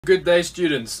Good day,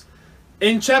 students.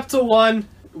 In chapter 1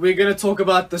 we're going to talk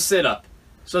about the setup.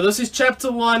 So this is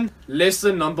chapter 1,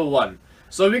 lesson number 1.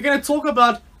 So we're going to talk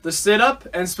about the setup,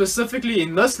 and specifically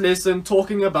in this lesson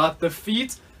talking about the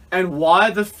feet and why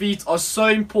the feet are so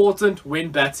important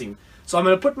when batting. So I'm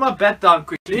going to put my bat down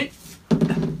quickly.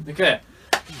 Okay,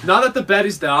 now that the bat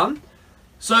is down,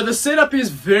 so the setup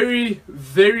is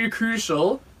very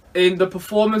crucial in the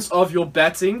performance of your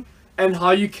batting and how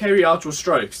you carry out your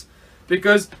strokes.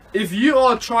 Because if you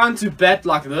are trying to bat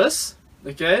like this,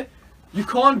 okay, you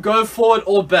can't go forward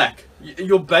or back.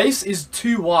 Your base is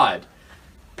too wide.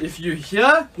 If you're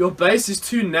here, your base is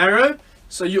too narrow,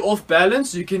 so you're off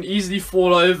balance, you can easily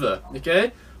fall over,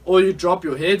 okay? Or you drop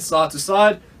your head side to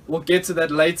side. We'll get to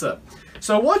that later.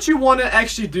 So what you want to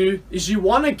actually do is you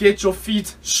want to get your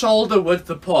feet shoulder width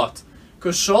apart.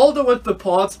 Because shoulder width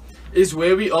apart is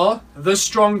where we are the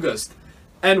strongest.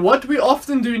 And what we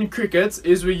often do in cricket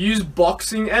is we use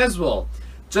boxing as well,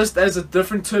 just as a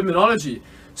different terminology.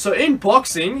 So in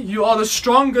boxing, you are the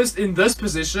strongest in this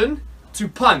position to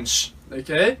punch,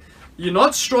 okay? You're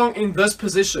not strong in this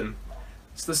position.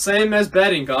 It's the same as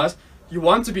batting, guys. You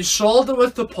want to be shoulder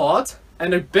width apart,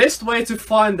 and the best way to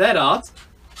find that out,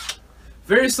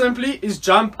 very simply, is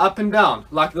jump up and down,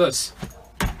 like this.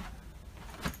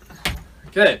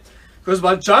 Okay. Because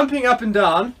by jumping up and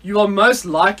down, you are most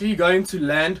likely going to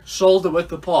land shoulder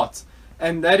width apart.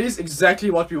 And that is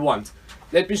exactly what we want.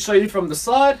 Let me show you from the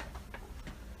side.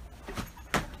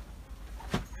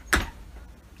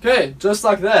 Okay, just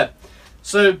like that.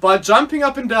 So by jumping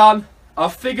up and down, I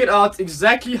figured out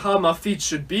exactly how my feet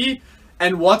should be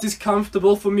and what is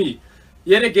comfortable for me.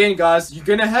 Yet again, guys, you're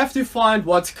going to have to find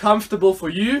what's comfortable for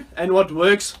you and what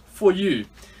works for you.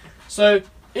 So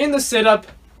in the setup,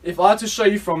 if I had to show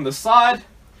you from the side,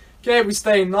 okay, we're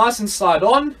staying nice and side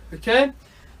on, okay,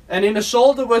 and in a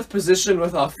shoulder width position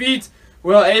with our feet,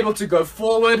 we're able to go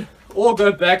forward or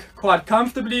go back quite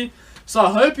comfortably. So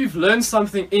I hope you've learned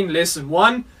something in lesson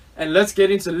 1, and let's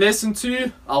get into lesson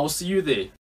 2. I will see you there.